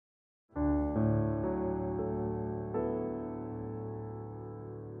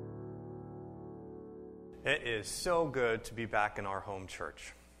It is so good to be back in our home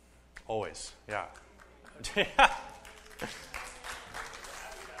church. Always, yeah.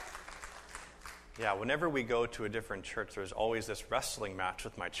 Yeah, whenever we go to a different church, there's always this wrestling match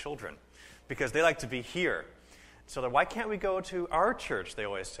with my children because they like to be here. So why can't we go to our church, they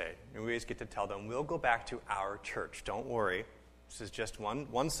always say. And we always get to tell them, we'll go back to our church. Don't worry. This is just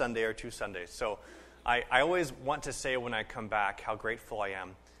one Sunday or 2 Sundays. So I always want to say when I come back how grateful I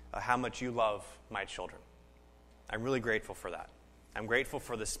am, how much you love my children. I'm really grateful for that. I'm grateful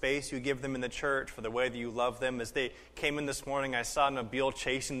for the space you give them in the church, for the way that you love them. As they came in this morning, I saw Nabil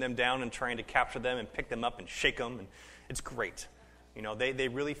chasing them down and trying to capture them and pick them up and shake them. And it's great. You know, they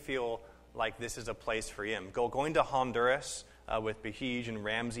really feel like this is a place for him. Going to Honduras with Bahij and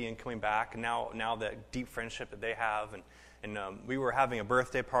Ramsey and coming back, and now the deep friendship that they have. And we were having a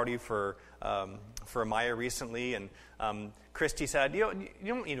birthday party for Amaya recently, and Christy said, you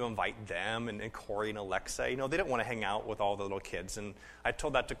don't need to invite them and Corey and Alexa. You know, they don't want to hang out with all the little kids. And I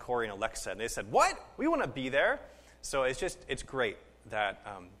told that to Corey and Alexa, and they said, what? We want to be there. So it's great that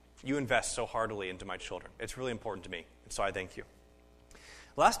you invest so heartily into my children. It's really important to me, and so I thank you.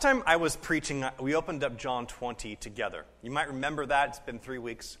 Last time I was preaching, we opened up John 20 together. You might remember that. It's been 3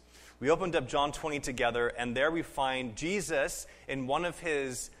 weeks. We opened up John 20 together, and there we find Jesus in one of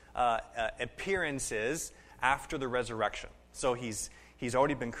his appearances after the resurrection. So he's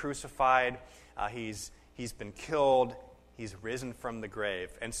already been crucified, he's been killed, he's risen from the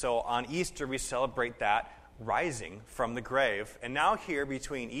grave. And so on Easter we celebrate that rising from the grave. And now here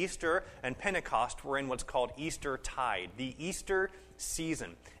between Easter and Pentecost, we're in what's called Easter Tide, the Easter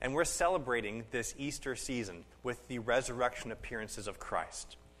season. And we're celebrating this Easter season with the resurrection appearances of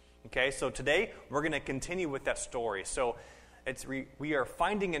Christ. Okay, so today we're going to continue with that story. So we are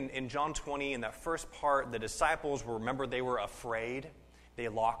finding in John 20, in that first part, the disciples they were afraid. They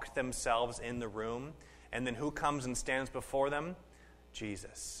locked themselves in the room. And then who comes and stands before them?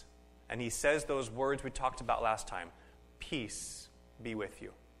 Jesus. And he says those words we talked about last time. Peace be with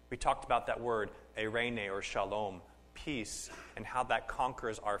you. We talked about that word, eirene or shalom, peace, and how that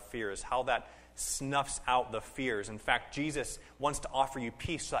conquers our fears, how that snuffs out the fears. In fact, Jesus wants to offer you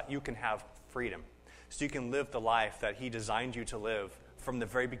peace so that you can have freedom, so you can live the life that he designed you to live from the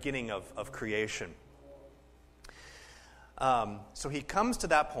very beginning of creation. So he comes to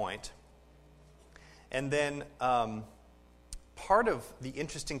that point, and then part of the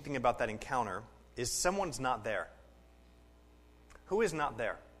interesting thing about that encounter is someone's not there. Who is not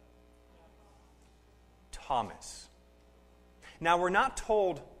there? Thomas. Now, we're not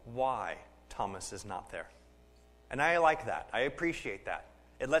told why Thomas is not there. And I like that. I appreciate that.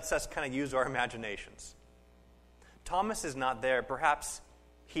 It lets us kind of use our imaginations. Thomas is not there. Perhaps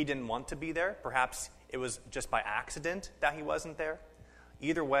he didn't want to be there. Perhaps it was just by accident that he wasn't there.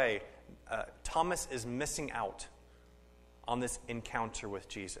 Either way, Thomas is missing out on this encounter with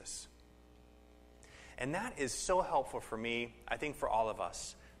Jesus. And that is so helpful for me, I think for all of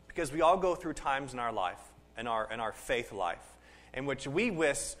us, because we all go through times in our life, in our faith life, in which we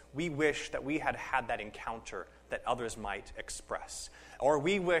wish that we had that encounter that others might express. Or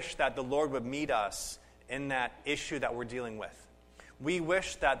we wish that the Lord would meet us in that issue that we're dealing with. We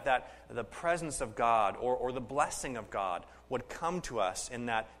wish that the presence of God or the blessing of God would come to us in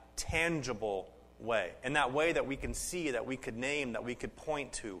that tangible way, in that way that we can see, that we could name, that we could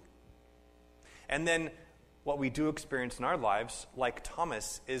point to. And then what we do experience in our lives, like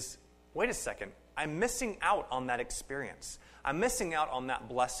Thomas, is, wait a second, I'm missing out on that experience. I'm missing out on that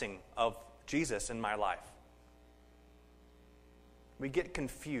blessing of Jesus in my life. We get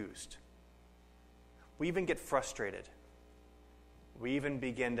confused. We even get frustrated. We even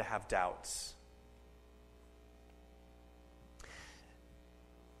begin to have doubts.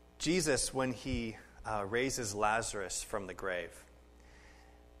 Jesus, when he raises Lazarus from the grave,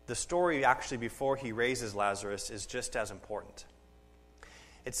 the story actually before he raises Lazarus is just as important.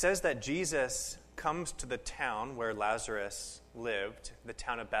 It says that Jesus comes to the town where Lazarus lived, the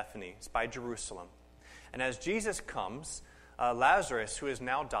town of Bethany. It's by Jerusalem. And as Jesus comes, Lazarus, who has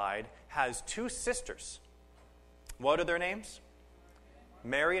now died, has 2 sisters. What are their names?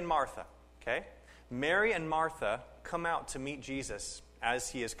 Mary and Martha. Okay? Mary and Martha come out to meet Jesus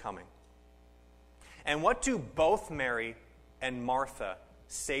as he is coming. And what do both Mary and Martha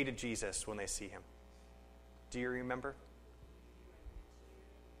say to Jesus when they see him? Do you remember?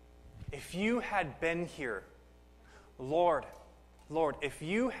 If you had been here, Lord, if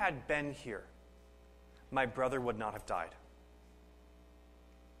you had been here, my brother would not have died.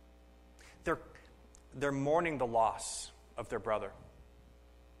 They're mourning the loss of their brother.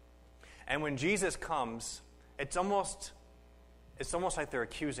 And when Jesus comes, it's almost like they're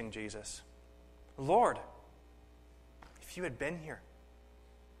accusing Jesus. Lord, if you had been here.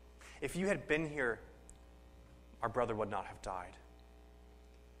 If you had been here, our brother would not have died.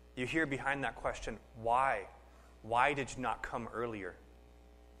 You hear behind that question, why? Why did you not come earlier?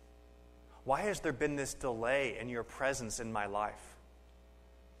 Why has there been this delay in your presence in my life?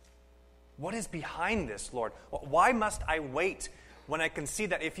 What is behind this, Lord? Why must I wait when I can see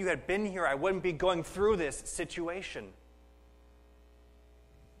that if you had been here, I wouldn't be going through this situation?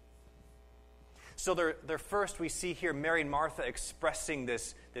 So they're first, we see here Mary and Martha expressing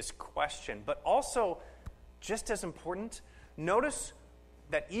this question. But also, just as important, notice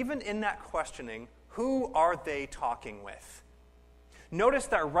that even in that questioning, who are they talking with? Notice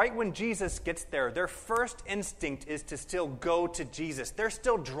that right when Jesus gets there, their first instinct is to still go to Jesus. They're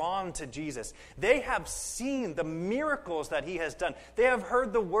still drawn to Jesus. They have seen the miracles that he has done. They have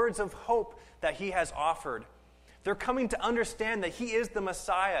heard the words of hope that he has offered. They're coming to understand that he is the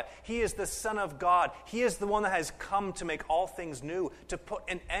Messiah. He is the Son of God. He is the one that has come to make all things new, to put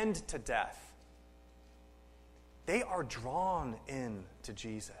an end to death. They are drawn in to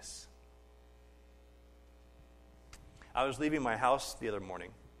Jesus. I was leaving my house the other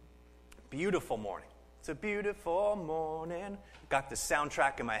morning. Beautiful morning. It's a beautiful morning. Got the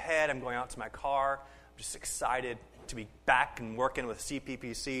soundtrack in my head. I'm going out to my car. I'm just excited to be back and working with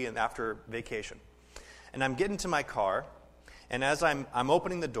CPPC and after vacation. And I'm getting to my car, and as I'm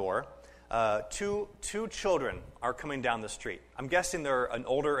opening the door, two children are coming down the street. I'm guessing they're an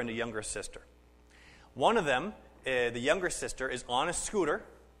older and a younger sister. One of them, the younger sister, is on a scooter,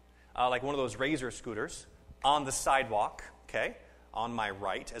 like one of those Razor scooters, on the sidewalk, okay, on my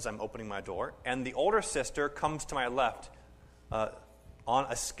right as I'm opening my door. And the older sister comes to my left on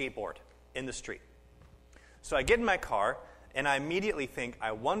a skateboard in the street. So I get in my car, and I immediately think,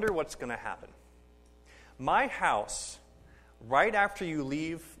 I wonder what's going to happen. My house, right after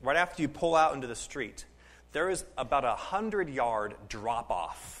you pull out into the street, there is about 100-yard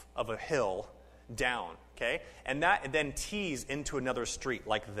drop-off of a hill down, okay? And that then tees into another street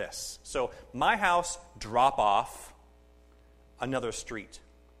like this. So my house, drop off, another street.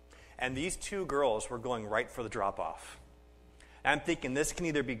 And these two girls were going right for the drop-off. And I'm thinking this can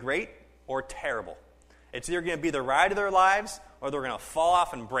either be great or terrible. It's either going to be the ride of their lives or they're going to fall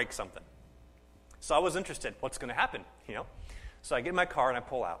off and break something. So I was interested. What's going to happen? So I get in my car and I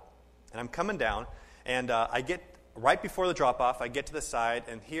pull out. And I'm coming down. And I get right before the drop-off, I get to the side.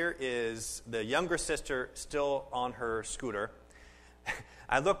 And here is the younger sister still on her scooter.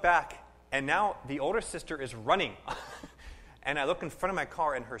 I look back. And now the older sister is running. And I look in front of my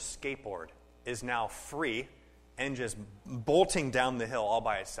car and her skateboard is now free and just bolting down the hill all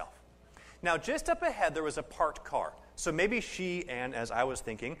by itself. Now, just up ahead, there was a parked car. So maybe she, and as I was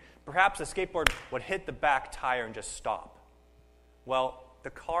thinking, perhaps the skateboard would hit the back tire and just stop. Well, the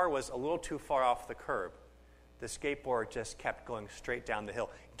car was a little too far off the curb. The skateboard just kept going straight down the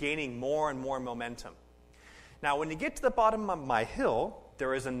hill, gaining more and more momentum. Now, when you get to the bottom of my hill,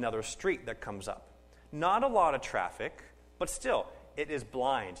 there is another street that comes up. Not a lot of traffic, but still, it is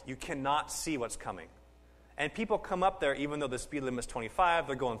blind. You cannot see what's coming. And people come up there, even though the speed limit is 25,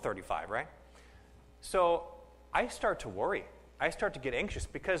 they're going 35, right? So I start to worry. I start to get anxious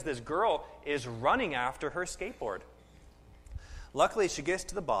because this girl is running after her skateboard. Luckily, she gets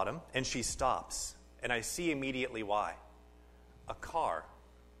to the bottom and she stops. And I see immediately why. A car,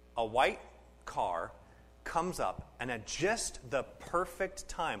 a white car, comes up and at just the perfect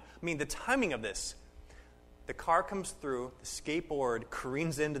time. I mean, the timing of this. The car comes through, the skateboard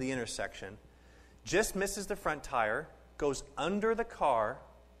careens into the intersection, just misses the front tire, goes under the car,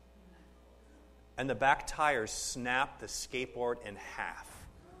 and the back tires snap the skateboard in half.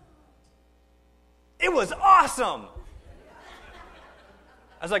 It was awesome!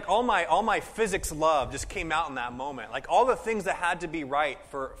 I was like, all my physics love just came out in that moment. Like all the things that had to be right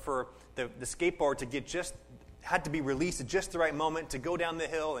for the skateboard to get had to be released at just the right moment to go down the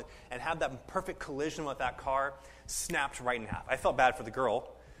hill and have that perfect collision with that car snapped right in half. I felt bad for the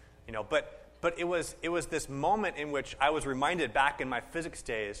girl, but it was this moment in which I was reminded back in my physics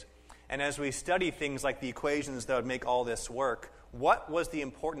days, and as we study things like the equations that would make all this work, what was the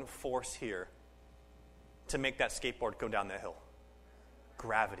important force here to make that skateboard go down the hill?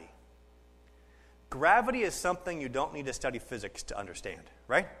 Gravity. Gravity is something you don't need to study physics to understand,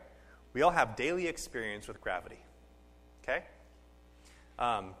 right? We all have daily experience with gravity, okay?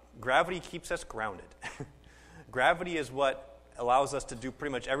 Gravity keeps us grounded. Gravity is what allows us to do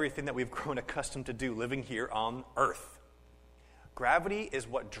pretty much everything that we've grown accustomed to do living here on Earth. Gravity is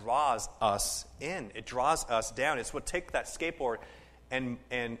what draws us in. It draws us down. It's what takes that skateboard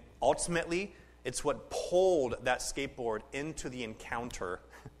and ultimately it's what pulled that skateboard into the encounter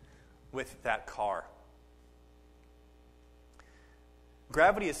with that car.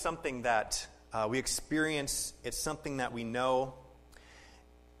 Gravity is something that we experience. It's something that we know.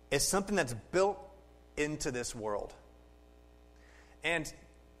 It's something that's built into this world. And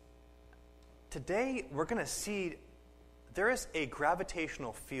today we're going to see there is a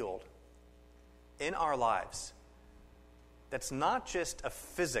gravitational field in our lives that's not just a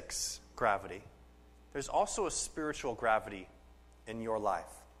physics gravity. There's also a spiritual gravity in your life.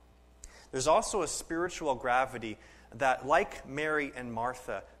 There's also a spiritual gravity that, like Mary and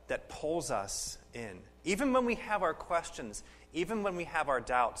Martha, that pulls us in. Even when we have our questions, even when we have our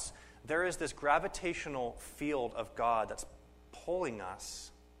doubts, there is this gravitational field of God that's pulling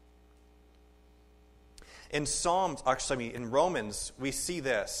us. In Romans, we see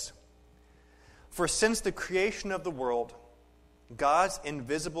this. For since the creation of the world, God's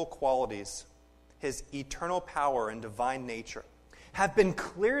invisible qualities, his eternal power and divine nature, have been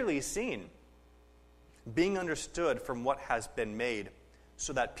clearly seen, being understood from what has been made,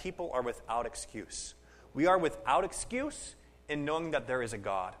 so that people are without excuse. We are without excuse in knowing that there is a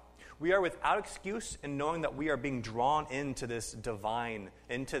God. We are without excuse in knowing that we are being drawn into this divine,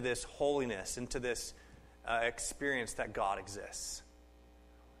 into this holiness, into this experience that God exists.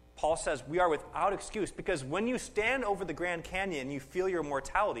 Paul says we are without excuse because when you stand over the Grand Canyon and you feel your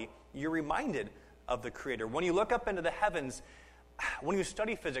mortality, you're reminded of the Creator. When you look up into the heavens, when you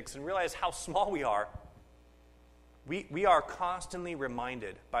study physics and realize how small we are constantly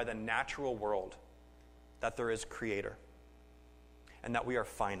reminded by the natural world that there is Creator and that we are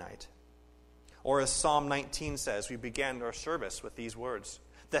finite. Or as Psalm 19 says, we began our service with these words.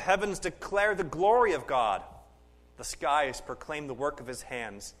 The heavens declare the glory of God. The skies proclaim the work of his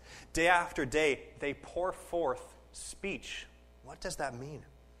hands. Day after day, they pour forth speech. What does that mean?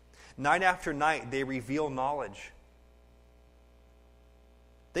 Night after night, they reveal knowledge.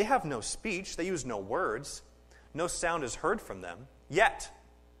 They have no speech. They use no words. No sound is heard from them. Yet,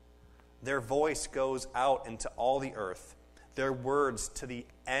 their voice goes out into all the earth, their words to the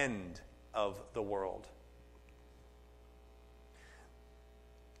end of the world.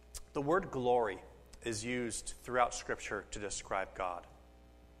 The word glory is used throughout Scripture to describe God.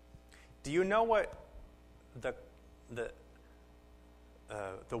 Do you know what the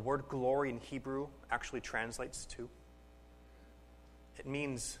word glory in Hebrew actually translates to? It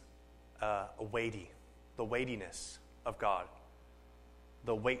means weighty, the weightiness of God,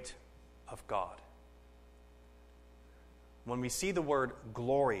 the weight of God. When we see the word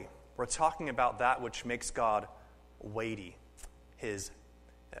glory, we're talking about that which makes God weighty,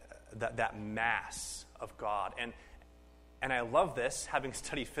 that mass of God. And I love this, having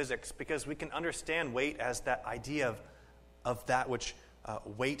studied physics, because we can understand weight as that idea of that which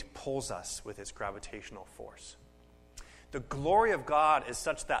weight pulls us with its gravitational force. The glory of God is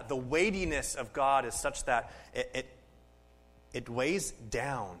such that, the weightiness of God is such that it weighs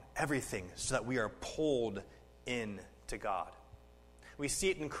down everything so that we are pulled in to God. We see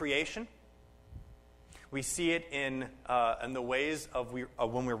it in creation. We see it in the ways of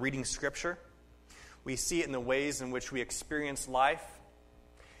when we're reading Scripture. We see it in the ways in which we experience life.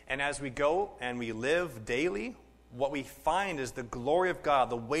 And as we go and we live daily, what we find is the glory of God,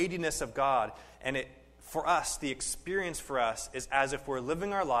 the weightiness of God. And for us, the experience for us is as if we're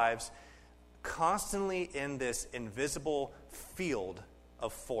living our lives constantly in this invisible field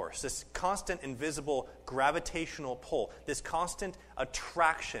of force, this constant invisible gravitational pull, this constant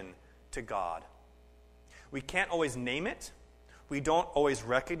attraction to God. We can't always name it. We don't always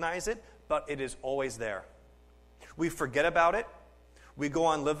recognize it, but it is always there. We forget about it. We go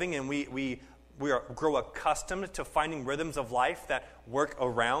on living and we grow accustomed to finding rhythms of life that work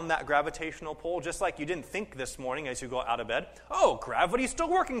around that gravitational pull. Just like you didn't think this morning as you go out of bed, oh, gravity's still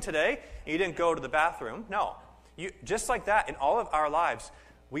working today. And you didn't go to the bathroom. No. Just like that, in all of our lives,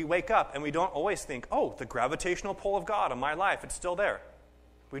 we wake up and we don't always think, oh, the gravitational pull of God on my life, it's still there.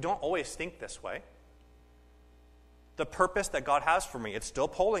 We don't always think this way. The purpose that God has for me, it's still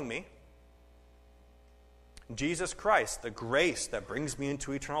pulling me. Jesus Christ, the grace that brings me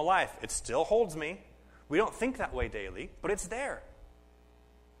into eternal life, it still holds me. We don't think that way daily, but it's there.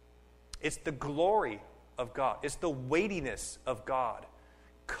 It's the glory of God. It's the weightiness of God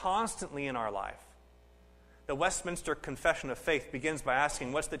constantly in our life. The Westminster Confession of Faith begins by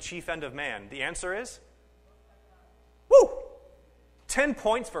asking, what's the chief end of man? The answer is? 10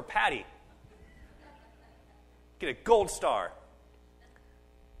 points for Patty. Get a gold star.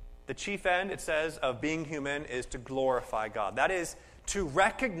 The chief end, it says, of being human is to glorify God. That is to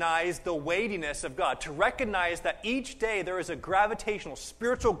recognize the weightiness of God, to recognize that each day there is a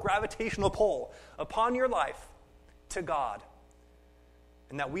spiritual gravitational pull upon your life to God.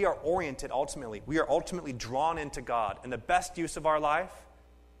 and that we are oriented ultimately. We are ultimately drawn into God. And the best use of our life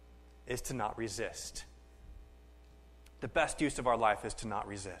is to not resist. The best use of our life is to not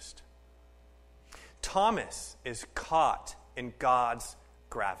resist. Thomas is caught in God's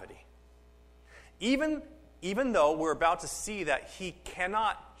gravity. Even though we're about to see that he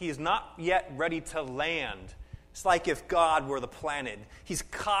is not yet ready to land. It's like if God were the planet. He's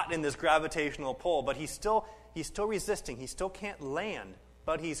caught in this gravitational pull, but he's still resisting. He still can't land,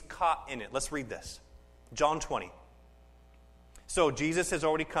 but he's caught in it. Let's read this. John 20. So Jesus has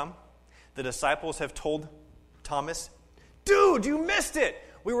already come. The disciples have told Thomas, "Dude, you missed it.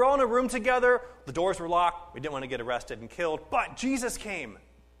 We were all in a room together. The doors were locked. We didn't want to get arrested and killed, but Jesus came.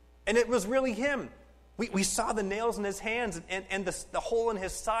 And it was really him. We saw the nails in his hands and the hole in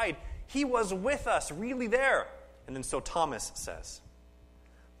his side. He was with us, really there." And then so Thomas says,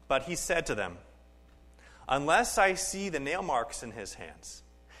 "But he said to them, 'Unless I see the nail marks in his hands,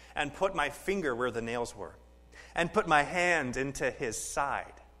 and put my finger where the nails were, and put my hand into his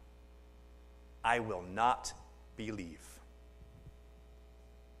side, I will not believe.'"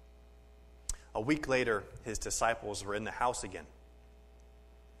 A week later, his disciples were in the house again,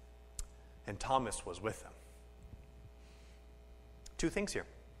 and Thomas was with them. Two things here.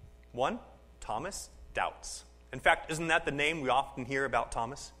 One, Thomas doubts. In fact, isn't that the name we often hear about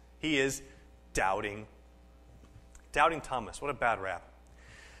Thomas? He is doubting. Doubting Thomas. What a bad rap.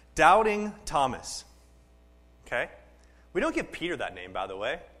 Doubting Thomas. Okay? We don't give Peter that name, by the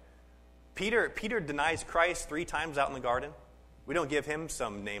way. Peter denies Christ 3 times out in the garden. We don't give him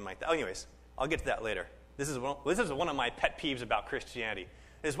some name like that. Oh, anyways, I'll get to that later. This is one of my pet peeves about Christianity.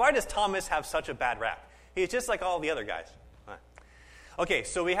 Is why does Thomas have such a bad rap? He's just like all the other guys. Okay,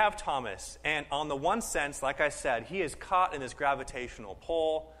 so we have Thomas, and on the one sense, like I said, he is caught in this gravitational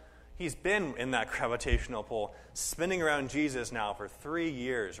pull. He's been in that gravitational pull, spinning around Jesus now for 3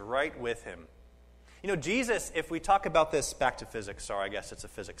 years, right with him. You know, Jesus, if we talk about this back to physics, sorry, I guess it's a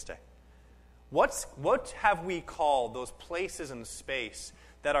physics day. What have we called those places in space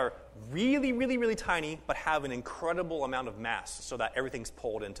that are really, really, really tiny, but have an incredible amount of mass so that everything's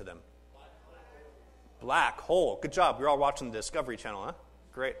pulled into them? Black hole. Good job. You're all watching the Discovery Channel, huh?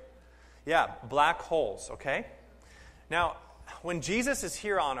 Great. Yeah, black holes, okay? Now, when Jesus is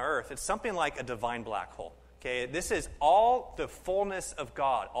here on earth, it's something like a divine black hole. Okay, this is all the fullness of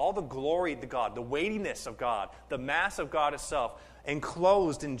God, all the glory of God, the weightiness of God, the mass of God itself,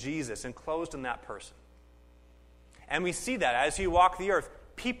 enclosed in Jesus, enclosed in that person. And we see that as he walked the earth,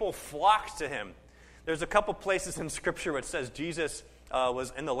 people flocked to him. There's a couple places in Scripture where it says Jesus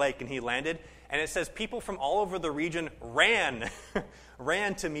was in the lake and he landed, and it says people from all over the region ran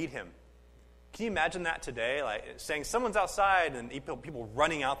to meet him. Can you imagine that today? Like saying someone's outside and people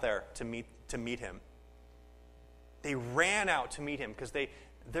running out there to meet him. They ran out to meet him because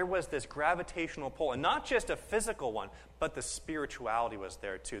there was this gravitational pull, and not just a physical one, but the spirituality was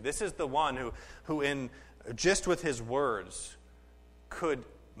there too. This is the one who in just with his words could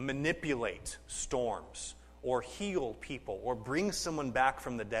manipulate storms or heal people or bring someone back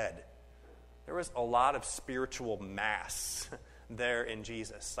from the dead. There was a lot of spiritual mass there in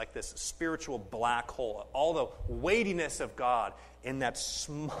Jesus, like this spiritual black hole, all the weightiness of God in that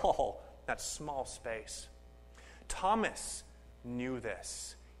small space. Thomas knew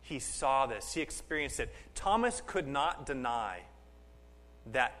this. He saw this. He experienced it. Thomas could not deny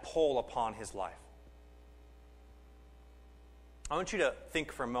that pull upon his life. I want you to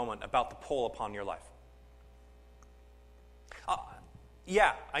think for a moment about the pull upon your life.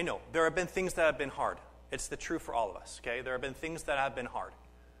 Yeah, I know. There have been things that have been hard. It's the truth for all of us, okay? There have been things that have been hard.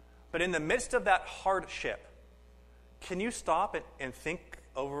 But in the midst of that hardship, can you stop and think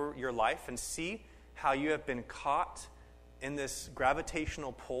over your life and see how you have been caught in this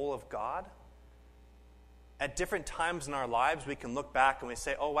gravitational pull of God? At different times in our lives, we can look back and we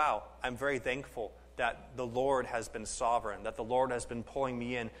say, oh, wow, I'm very thankful that the Lord has been sovereign, that the Lord has been pulling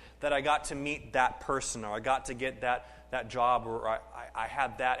me in, that I got to meet that person, or I got to get that job, or I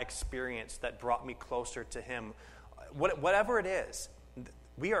had that experience that brought me closer to Him. Whatever it is,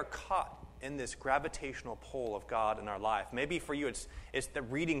 we are caught in this gravitational pull of God in our life. Maybe for you it's the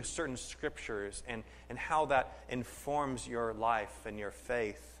reading certain scriptures and how that informs your life and your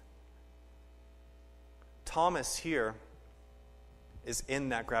faith. Thomas here is in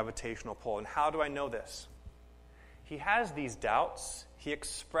that gravitational pull. And how do I know this? He has these doubts. He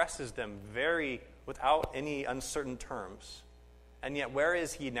expresses them without any uncertain terms. And yet, where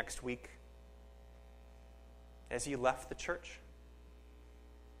is he next week? As he left the church?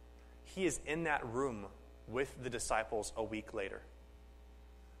 He is in that room with the disciples a week later.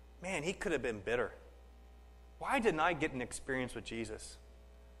 Man, he could have been bitter. Why didn't I get an experience with Jesus?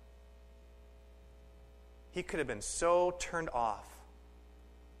 he could have been so turned off.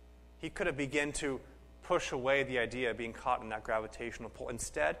 He could have begun to push away the idea of being caught in that gravitational pull.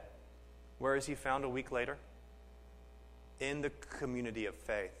 Instead, where is he found a week later? In the community of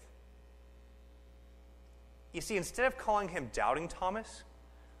faith. You see, instead of calling him Doubting Thomas,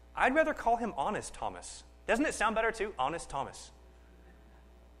 I'd rather call him Honest Thomas. Doesn't it sound better too? Honest Thomas.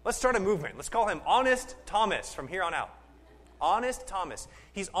 Let's start a movement. Let's call him Honest Thomas from here on out. Honest Thomas.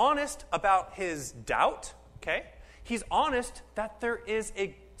 He's honest about his doubt, okay? He's honest that there is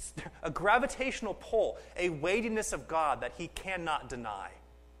a gravitational pull, a weightiness of God that he cannot deny.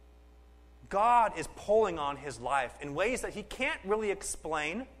 God is pulling on his life in ways that he can't really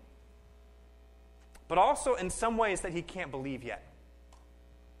explain, but also in some ways that he can't believe yet.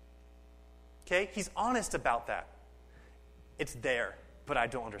 Okay? He's honest about that. It's there, but I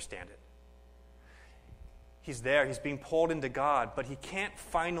don't understand it. He's there. He's being pulled into God, but he can't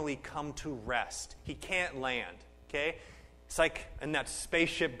finally come to rest. He can't land. Okay? It's like in that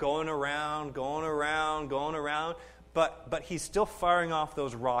spaceship going around, but he's still firing off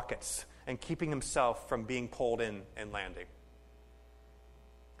those rockets and keeping himself from being pulled in and landing.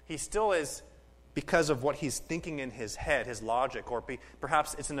 He still is, because of what he's thinking in his head, his logic, or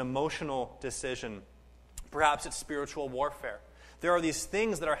perhaps it's an emotional decision. Perhaps it's spiritual warfare. There are these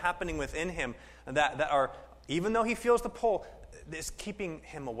things that are happening within him that are, even though he feels the pull, is keeping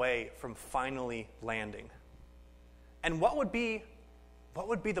him away from finally landing. And what would be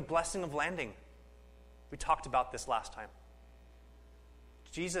the blessing of landing? We talked about this last time.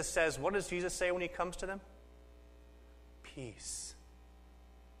 Jesus says, what does Jesus say when he comes to them? Peace.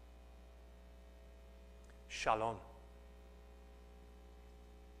 Shalom.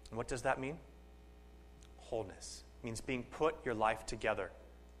 And what does that mean? Wholeness. It means being put your life together.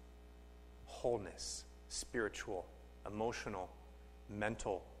 Wholeness. Spiritual, emotional,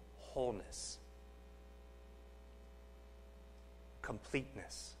 mental wholeness.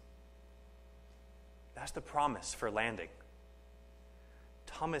 Completeness. That's the promise for landing.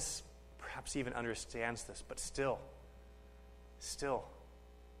 Thomas perhaps even understands this, but still.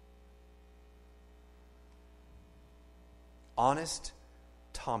 Honest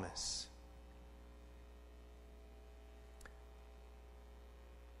Thomas.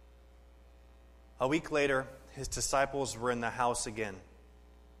 A week later, his disciples were in the house again.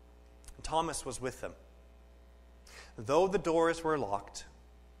 Thomas was with them. Though the doors were locked,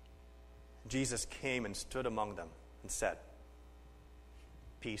 Jesus came and stood among them and said,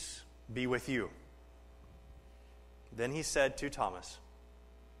 "Peace be with you." Then he said to Thomas,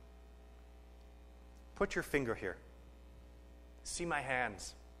 "Put your finger here. See my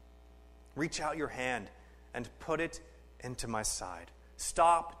hands. Reach out your hand and put it into my side.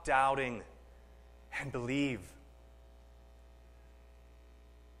 Stop doubting and believe."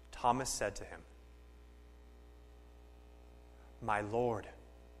 Thomas said to him, "My Lord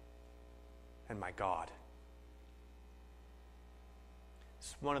and my God."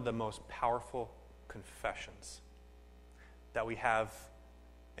 It's one of the most powerful confessions that we have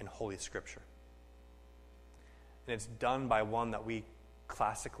in Holy Scripture. And it's done by one that we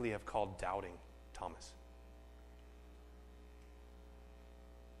classically have called Doubting Thomas.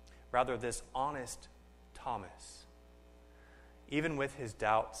 Rather, this honest Thomas, even with his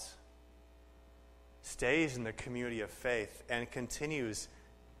doubts, stays in the community of faith and continues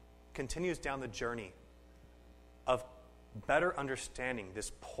down the journey of better understanding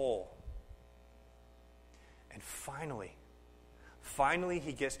this pull. And finally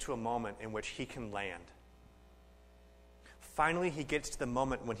he gets to a moment in which he can land. Finally he gets to the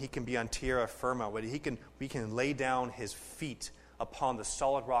moment when he can be on terra firma, when we can lay down his feet upon the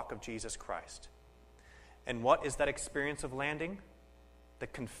solid rock of Jesus Christ. And what is that experience of landing? The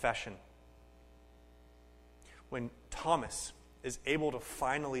confession. When Thomas is able to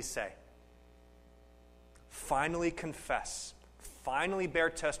finally say, finally confess, finally bear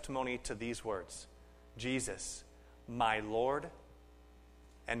testimony to these words, "Jesus, my Lord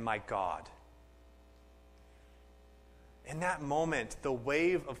and my God." In that moment, the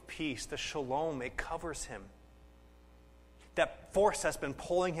wave of peace, the shalom, it covers him. That force has been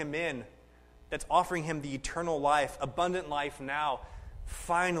pulling him in, that's offering him the eternal life, abundant life now.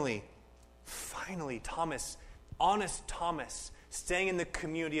 Finally, Thomas, honest Thomas, staying in the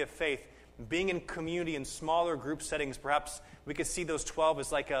community of faith, being in community in smaller group settings. Perhaps we could see those 12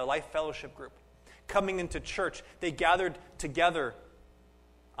 as like a life fellowship group. Coming into church, they gathered together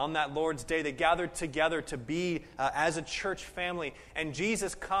on that Lord's Day. They gathered together to be as a church family. And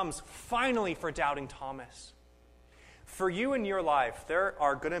Jesus comes finally for Doubting Thomas. For you in your life, there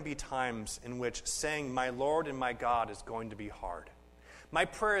are going to be times in which saying, "My Lord and my God," is going to be hard. My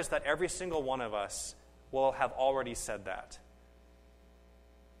prayer is that every single one of us will have already said that.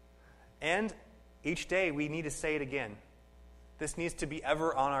 And each day we need to say it again. This needs to be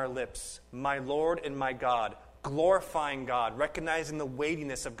ever on our lips. My Lord and my God, glorifying God, recognizing the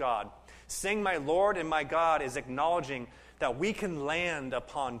weightiness of God. Saying my Lord and my God is acknowledging that we can land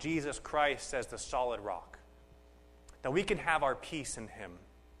upon Jesus Christ as the solid rock. That we can have our peace in Him.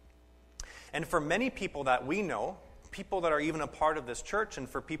 And for many people that we know, people that are even a part of this church, and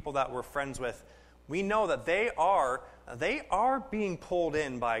for people that we're friends with, we know that they are being pulled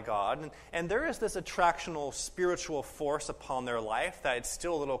in by God, and there is this attractional spiritual force upon their life that it's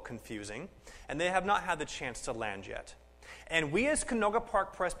still a little confusing, and they have not had the chance to land yet. And we as Canoga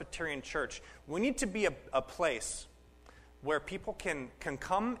Park Presbyterian Church, we need to be a place where people can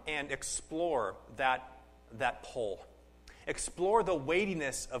come and explore that pull. Explore the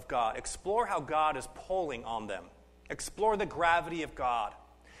weightiness of God. Explore how God is pulling on them. Explore the gravity of God.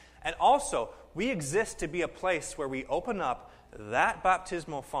 And also, we exist to be a place where we open up that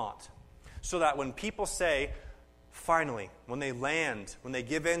baptismal font so that when people say, finally, when they land, when they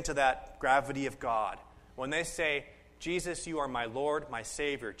give in to that gravity of God, when they say, Jesus, you are my Lord, my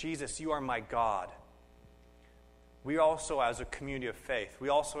Savior. Jesus, you are my God. We also, as a community of faith, we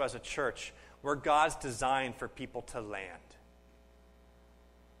also, as a church, we're God's design for people to land.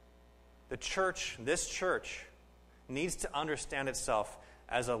 The church, this church, needs to understand itself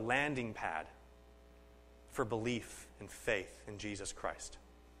as a landing pad for belief and faith in Jesus Christ.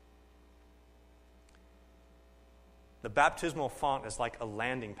 The baptismal font is like a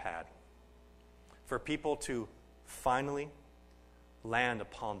landing pad for people to finally land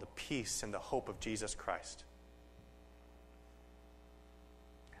upon the peace and the hope of Jesus Christ.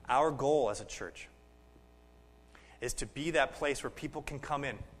 Our goal as a church is to be that place where people can come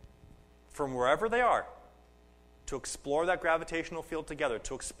in from wherever they are to explore that gravitational field together,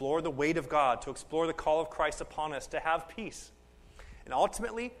 to explore the weight of God, to explore the call of Christ upon us, to have peace. And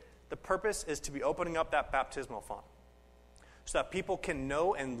ultimately, the purpose is to be opening up that baptismal font so that people can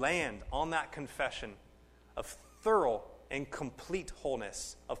know and land on that confession of thorough and complete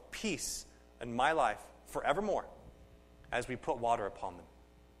wholeness, of peace in my life forevermore as we put water upon them.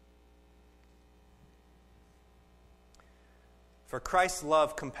 For Christ's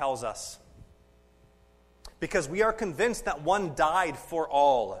love compels us, because we are convinced that one died for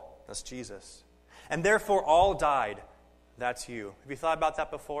all. That's Jesus. And therefore all died. That's you. Have you thought about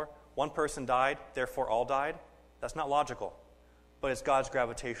that before? One person died, therefore all died? That's not logical, but it's God's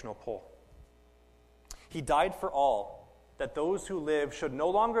gravitational pull. He died for all, that those who live should no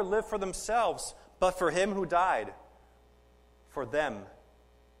longer live for themselves, but for Him who died for them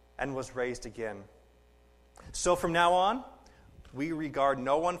and was raised again. So from now on, we regard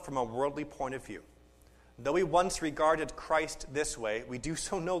no one from a worldly point of view. Though we once regarded Christ this way, we do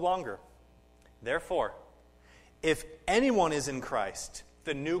so no longer. Therefore, if anyone is in Christ,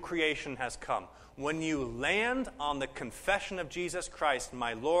 the new creation has come. When you land on the confession of Jesus Christ,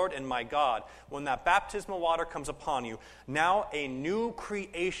 my Lord and my God, when that baptismal water comes upon you, now a new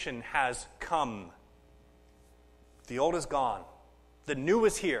creation has come. The old is gone. The new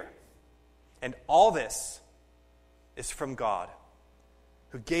is here. And all this is from God,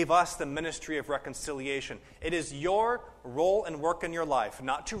 who gave us the ministry of reconciliation. It is your role and work in your life,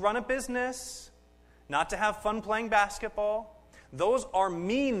 not to run a business, not to have fun playing basketball. Those are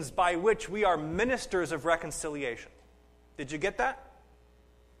means by which we are ministers of reconciliation. Did you get that?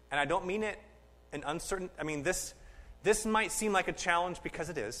 And I don't mean it in uncertain... this might seem like a challenge because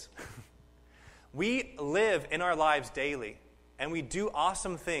it is. We live in our lives daily, and we do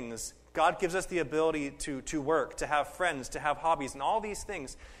awesome things. God gives us the ability to work, to have friends, to have hobbies, and all these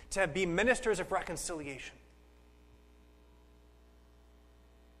things, to be ministers of reconciliation.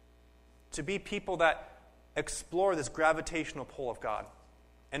 To be people that explore this gravitational pull of God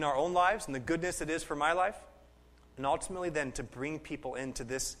in our own lives and the goodness it is for my life, and ultimately then to bring people into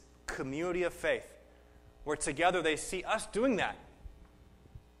this community of faith where together they see us doing that,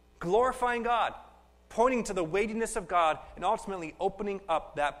 glorifying God, pointing to the weightiness of God, and ultimately opening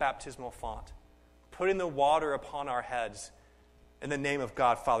up that baptismal font, putting the water upon our heads in the name of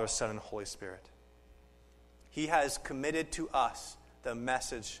God, Father, Son, and Holy Spirit. He has committed to us the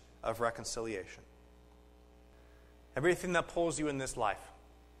message of reconciliation. Everything that pulls you in this life,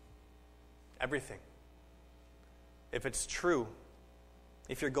 everything. If it's true,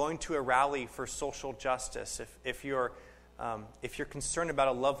 if you're going to a rally for social justice, if you're concerned about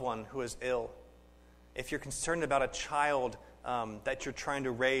a loved one who is ill, if you're concerned about a child that you're trying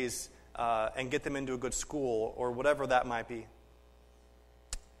to raise and get them into a good school, or whatever that might be,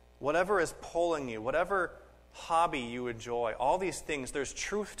 whatever is pulling you, whatever hobby you enjoy, all these things, there's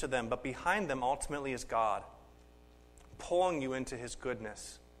truth to them, but behind them ultimately is God, pulling you into His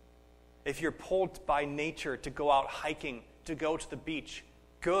goodness. If you're pulled by nature to go out hiking, to go to the beach,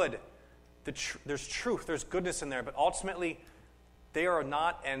 good. There's truth, there's goodness in there, but ultimately, they are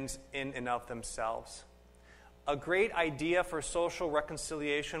not ends in and of themselves. A great idea for social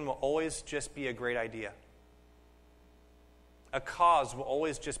reconciliation will always just be a great idea. A cause will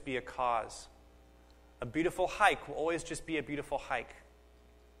always just be a cause. A beautiful hike will always just be a beautiful hike.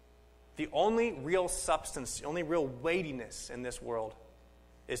 The only real substance, the only real weightiness in this world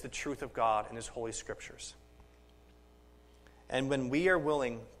is the truth of God and His Holy Scriptures. And when we are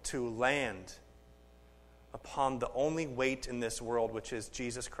willing to land upon the only weight in this world, which is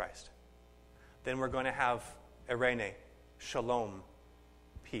Jesus Christ, then we're going to have eirene, shalom,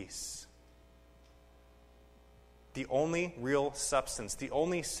 peace. The only real substance, the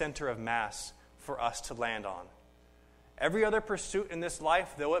only center of mass for us to land on. Every other pursuit in this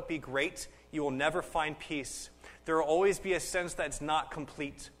life, though it be great, you will never find peace. There will always be a sense that it's not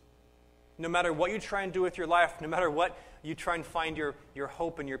complete. No matter what you try and do with your life, no matter what you try and find your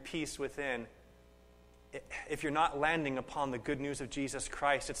hope and your peace within, if you're not landing upon the good news of Jesus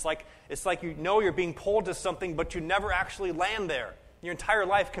Christ, it's like you know you're being pulled to something, but you never actually land there. Your entire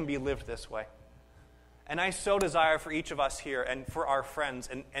life can be lived this way. And I so desire for each of us here and for our friends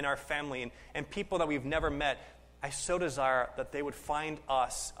and our family and people that we've never met, I so desire that they would find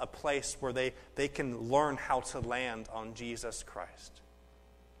us a place where they can learn how to land on Jesus Christ.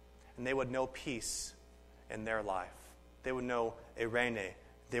 And they would know peace in their life. They would know eirene.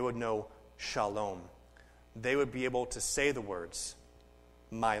 They would know shalom. They would be able to say the words,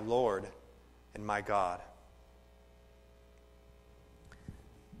 my Lord and my God.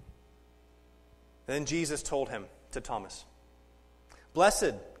 Then Jesus told him, to Thomas,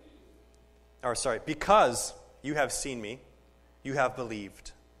 because you have seen me, you have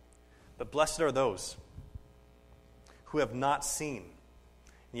believed. But blessed are those who have not seen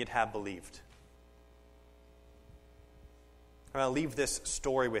and yet have believed. I'm going to leave this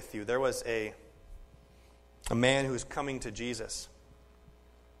story with you. There was a man who was coming to Jesus,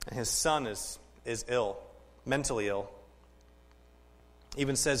 and his son is ill, mentally ill.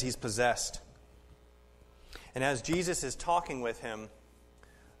 Even says he's possessed. And as Jesus is talking with him,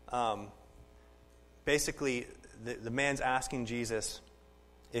 basically the man's asking Jesus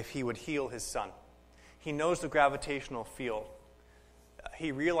if he would heal his son. He knows the gravitational field.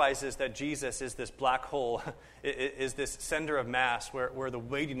 He realizes that Jesus is this black hole, is this center of mass where the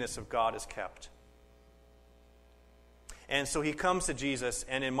weightiness of God is kept. And so he comes to Jesus,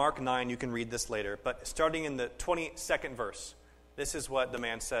 and in Mark 9, you can read this later, but starting in the 22nd verse, this is what the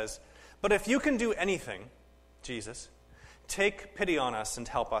man says. But if you can do anything, Jesus, take pity on us and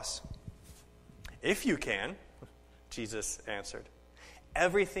help us. If you can, Jesus answered,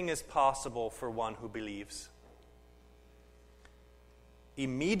 everything is possible for one who believes.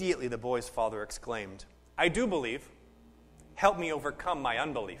 Immediately the boy's father exclaimed, I do believe. Help me overcome my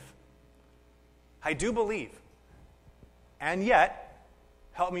unbelief. I do believe. And yet,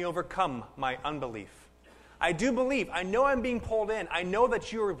 help me overcome my unbelief. I do believe. I know I'm being pulled in. I know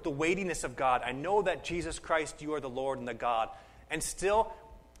that you are the weightiness of God. I know that Jesus Christ, you are the Lord and the God. And still,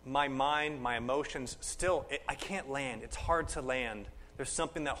 my mind, my emotions, I can't land. It's hard to land. There's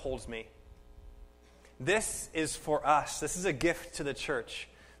something that holds me. This is for us. This is a gift to the church.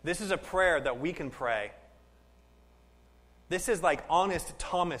 This is a prayer that we can pray. This is like honest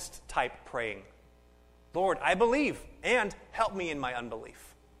Thomas type praying. Lord, I believe, and help me in my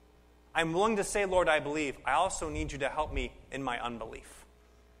unbelief. I'm willing to say, Lord, I believe. I also need you to help me in my unbelief.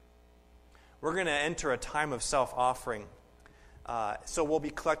 We're going to enter a time of self-offering. So we'll be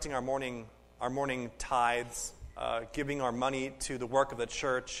collecting our morning tithes, giving our money to the work of the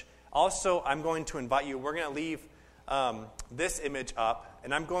church. Also, I'm going to invite you, we're going to leave this image up,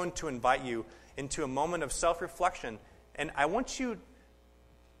 and I'm going to invite you into a moment of self-reflection. And I want you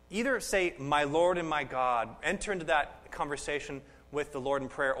either say, my Lord and my God, enter into that conversation with the Lord in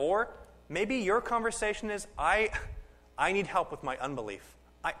prayer, or maybe your conversation is, I need help with my unbelief.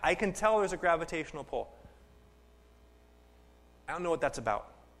 I can tell there's a gravitational pull. I don't know what that's about.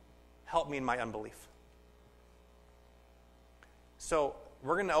 Help me in my unbelief. So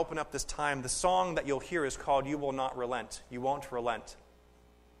we're going to open up this time. The song that you'll hear is called You Will Not Relent. You Won't Relent.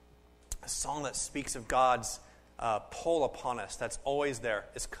 A song that speaks of God's pull upon us that's always there.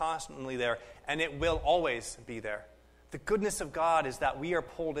 It's constantly there, and it will always be there. The goodness of God is that we are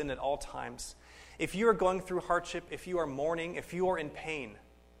pulled in at all times. If you are going through hardship, if you are mourning, if you are in pain,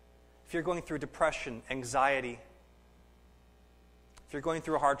 if you're going through depression, anxiety, if you're going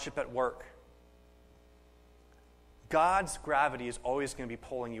through a hardship at work, God's gravity is always going to be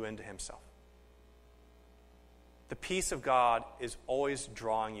pulling you into himself. The peace of God is always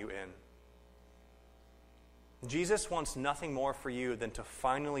drawing you in. Jesus wants nothing more for you than to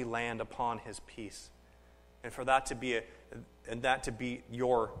finally land upon his peace, and for that to be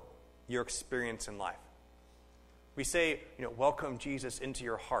your experience in life. We say, welcome Jesus into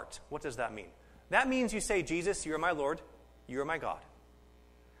your heart. What does that mean? That means you say, Jesus, you are my Lord, you are my God.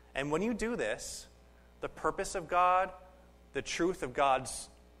 And when you do this, the purpose of God, the truth of God's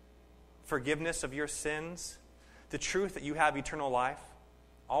forgiveness of your sins, the truth that you have eternal life,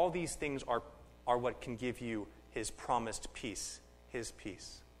 all these things are what can give you his promised peace, his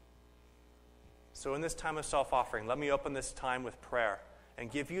peace. So in this time of self-offering, let me open this time with prayer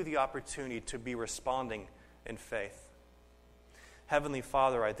and give you the opportunity to be responding in faith. Heavenly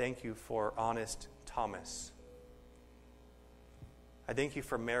Father, I thank you for honest Thomas. I thank you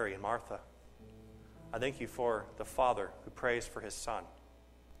for Mary and Martha. I thank you for the Father who prays for his Son.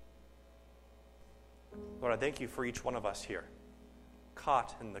 Lord, I thank you for each one of us here,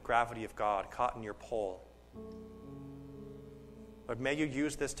 caught in the gravity of God, caught in your pull. Lord, may you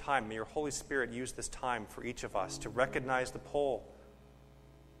use this time, may your Holy Spirit use this time for each of us to recognize the pull,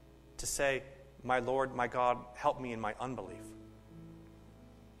 to say, my Lord, my God, help me in my unbelief.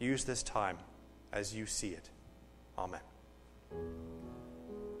 Use this time as you see it. Amen.